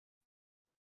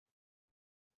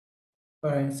All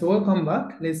right, so welcome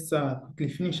back. Let's quickly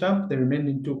finish up the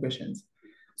remaining two questions.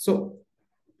 So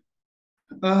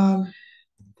um,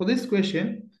 for this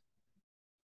question,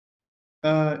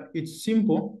 it's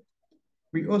simple.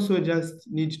 We also just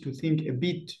need to think a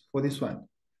bit for this one.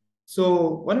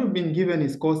 So what we've been given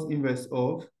is cos inverse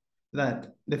of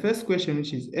that. The first question,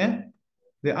 which is A,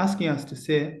 they're asking us to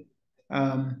say,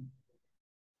 um,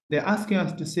 they're asking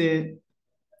us to say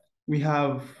we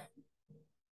have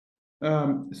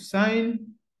sine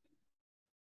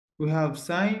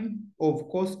of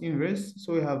cos inverse.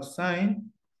 So we have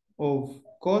sine of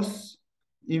cos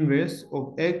inverse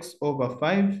of x over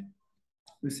 5.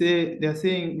 They're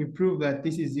saying we prove that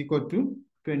this is equal to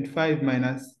 25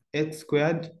 minus x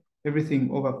squared, everything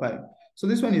over 5. So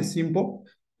this one is simple.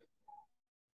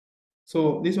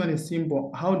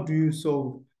 How do you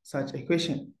solve such a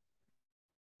question?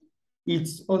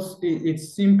 It's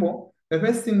simple. The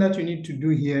first thing that you need to do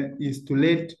here is to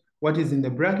let what is in the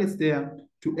brackets there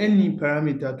to any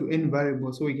parameter, to any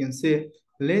variable. So we can say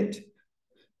let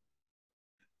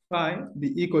phi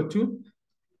be equal to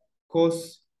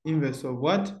cos inverse of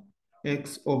what?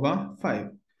 X over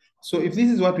 5. So if this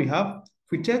is what we have,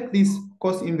 if we take this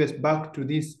cos inverse back to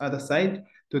this other side,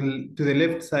 to the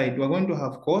left side, we're going to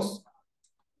have cos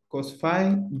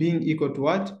phi being equal to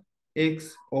what?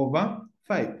 X over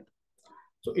 5.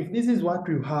 So if this is what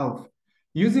we have,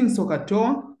 using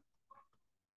SOHCAHTOA,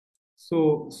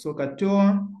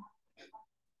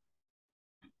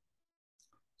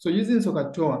 using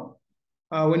SOHCAHTOA,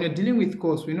 when you're dealing with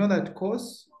cos, we know that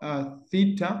cos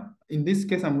theta, in this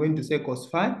case, I'm going to say cos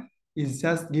phi, is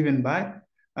just given by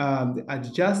the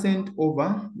adjacent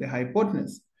over the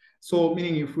hypotenuse. So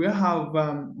meaning if we have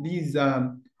these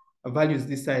values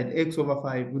this side, x over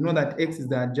 5, we know that x is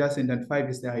the adjacent and 5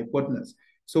 is the hypotenuse.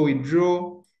 So we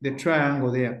draw the triangle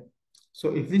there.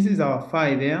 So if this is our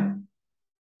phi there,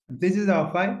 this is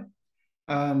our phi,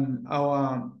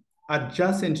 our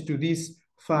adjacent to this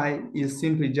phi is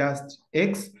simply just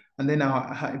x, and then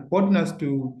our hypotenuse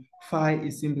to phi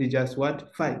is simply just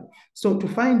what? 5. So to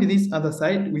find this other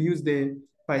side, we use the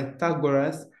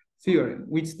Pythagoras theorem,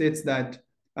 which states that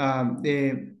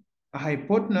the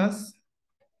hypotenuse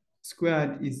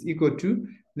squared is equal to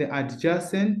the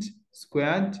adjacent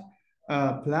squared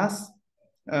plus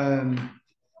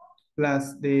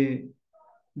the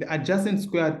adjacent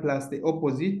squared plus the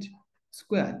opposite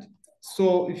squared.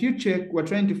 So if you check, we're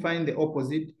trying to find the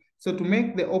opposite. So to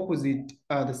make the opposite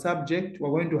the subject,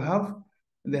 we're going to have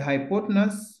the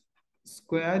hypotenuse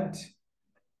squared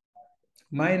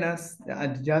minus the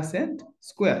adjacent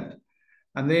squared.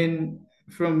 And then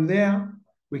from there,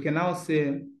 we can now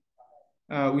say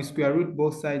we square root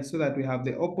both sides so that we have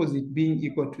the opposite being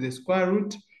equal to the square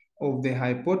root of the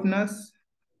hypotenuse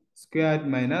squared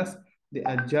minus the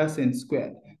adjacent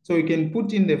squared. So we can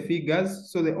put in the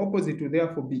figures. So the opposite will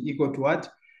therefore be equal to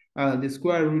what? The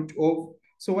square root of,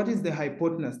 so what is the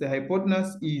hypotenuse? The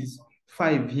hypotenuse is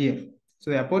 5 here.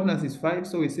 So the hypotenuse is 5.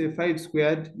 So we say 5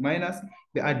 squared minus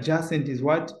the adjacent is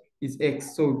what? Is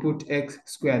x. So we put x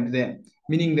squared there,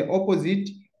 meaning the opposite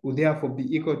will therefore be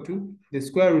equal to the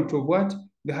square root of what?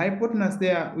 The hypotenuse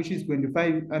there, which is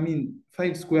 25,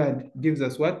 5 squared gives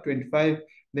us what? 25.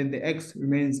 Then the x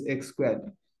remains x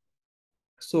squared.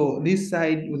 So this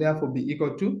side will therefore be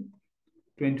equal to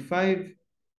 25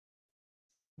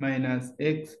 minus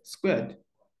x squared.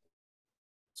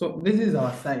 So this is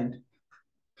our side.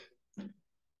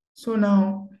 So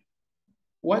now,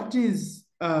 what is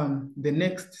the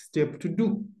next step to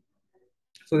do?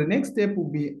 So the next step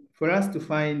will be for us to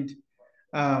find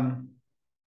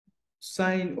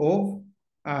sine of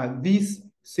this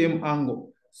same angle.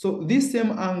 So this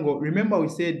same angle, remember we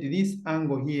said this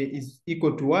angle here is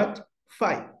equal to what?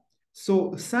 Phi.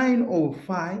 So sine of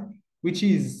phi, which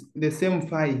is the same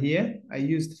phi here, I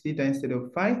used theta instead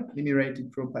of phi. Let me write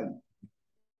it properly.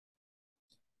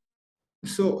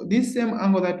 So this same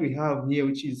angle that we have here,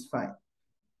 which is phi,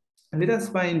 and let us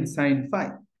find sine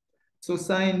phi. So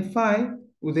sine phi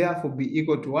will therefore be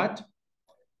equal to what?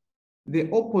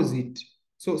 The opposite.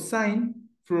 So sine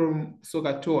from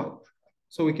SOHCAHTOA.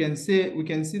 So we can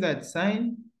see that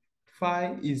sine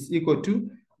phi is equal to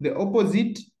the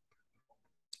opposite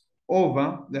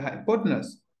over the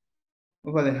hypotenuse.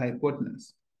 So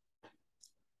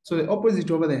the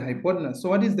opposite over the hypotenuse. So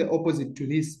what is the opposite to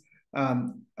this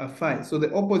phi? So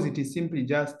the opposite is simply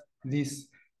just this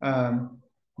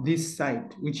this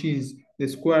side, which is the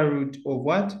square root of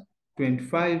what?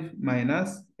 25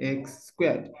 minus x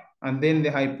squared. And then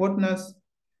the hypotenuse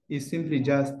is simply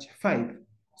just 5.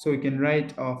 So we can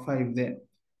write our 5 there.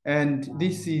 And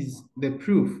this is the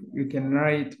proof. You can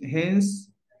write hence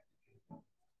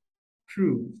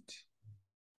proved.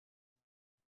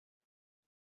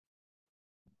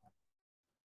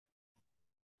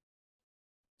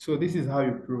 So this is how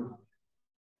you prove.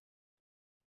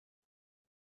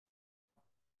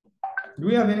 Do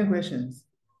we have any questions?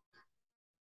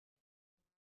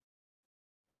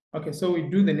 Okay, so we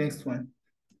do the next one.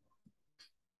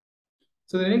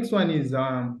 So the next one is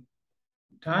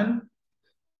tan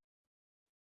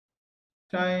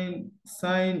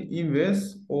sine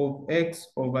inverse of x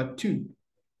over 2.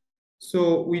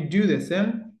 So we do the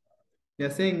same. They're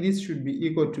saying this should be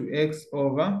equal to x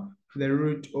over the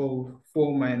root of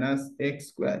 4 minus x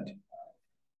squared.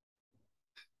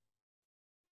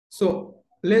 So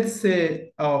let's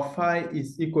say our phi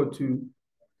is equal to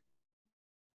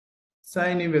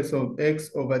sine inverse of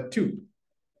x over 2,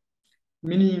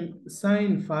 meaning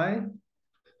sine phi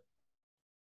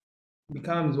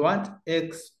becomes what?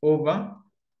 X over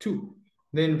 2.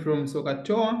 Then from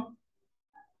SOHCAHTOA,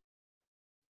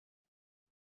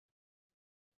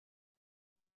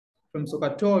 we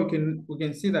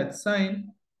can see that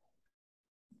sine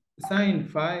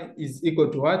phi is equal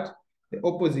to what? The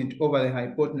opposite over the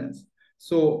hypotenuse.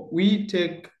 So we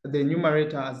take the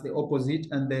numerator as the opposite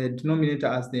and the denominator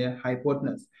as the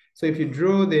hypotenuse. So if you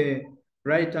draw the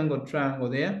right angle triangle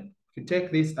there, if you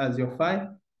take this as your phi,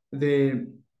 the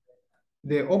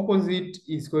opposite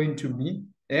is going to be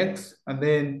x, and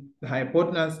then the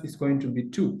hypotenuse is going to be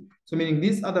 2. So meaning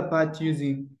this other part,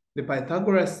 using the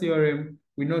Pythagoras theorem,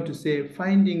 we know to say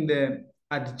finding the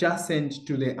adjacent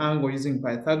to the angle using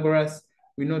Pythagoras,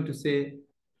 we know to say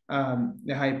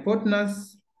the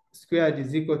hypotenuse squared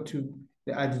is equal to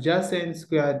the adjacent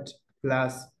squared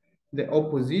plus the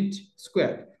opposite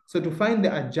squared. So to find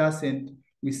the adjacent,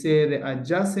 we say the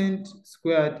adjacent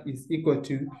squared is equal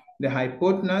to the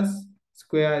hypotenuse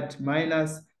squared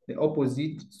minus the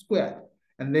opposite squared.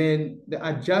 And then the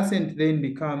adjacent then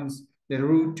becomes the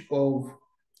root of,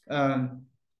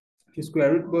 if you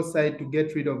square root both sides to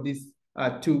get rid of this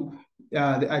 2,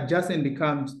 the adjacent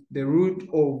becomes the root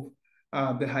of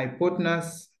the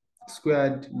hypotenuse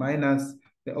squared minus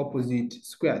the opposite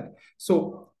squared.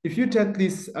 So if you take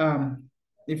this,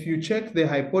 if you check the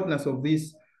hypotenuse of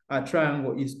this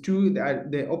triangle is 2,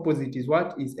 the opposite is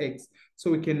what? Is x.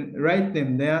 So we can write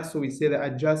them there. So we say the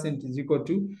adjacent is equal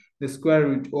to the square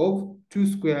root of 2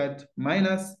 squared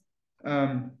minus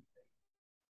 2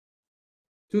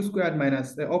 squared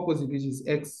minus the opposite, which is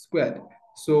x squared.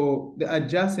 So the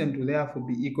adjacent will therefore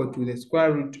be equal to the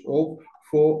square root of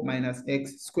 4 minus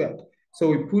x squared. So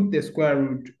we put the square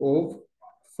root of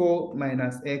 4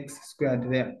 minus x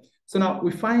squared there. So now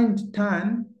we find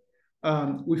tan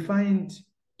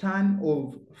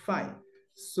of phi.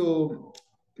 So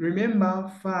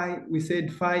remember phi, we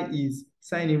said phi is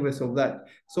sine inverse of that.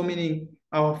 So meaning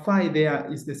our phi there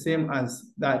is the same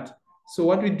as that. So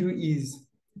what we do is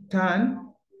to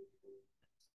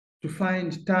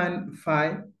find tan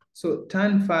phi. So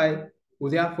tan phi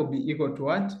will therefore be equal to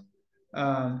what?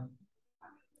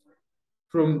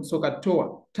 From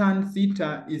SOHCAHTOA, tan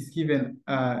theta is given,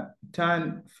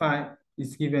 tan phi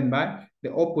is given by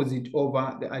the opposite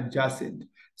over the adjacent.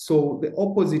 So the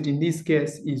opposite in this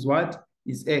case is what?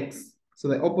 Is x. So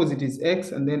the opposite is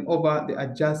x, and then over the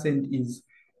adjacent is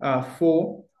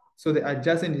 4. So the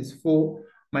adjacent is 4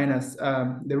 minus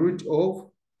the root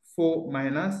of 4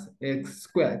 minus x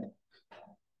squared.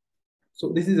 So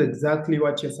this is exactly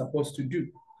what you're supposed to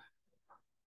do.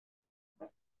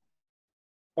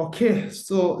 Okay,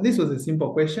 so this was a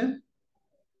simple question.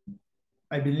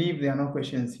 I believe there are no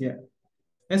questions here.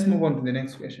 Let's move on to the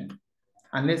next question,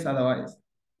 unless otherwise.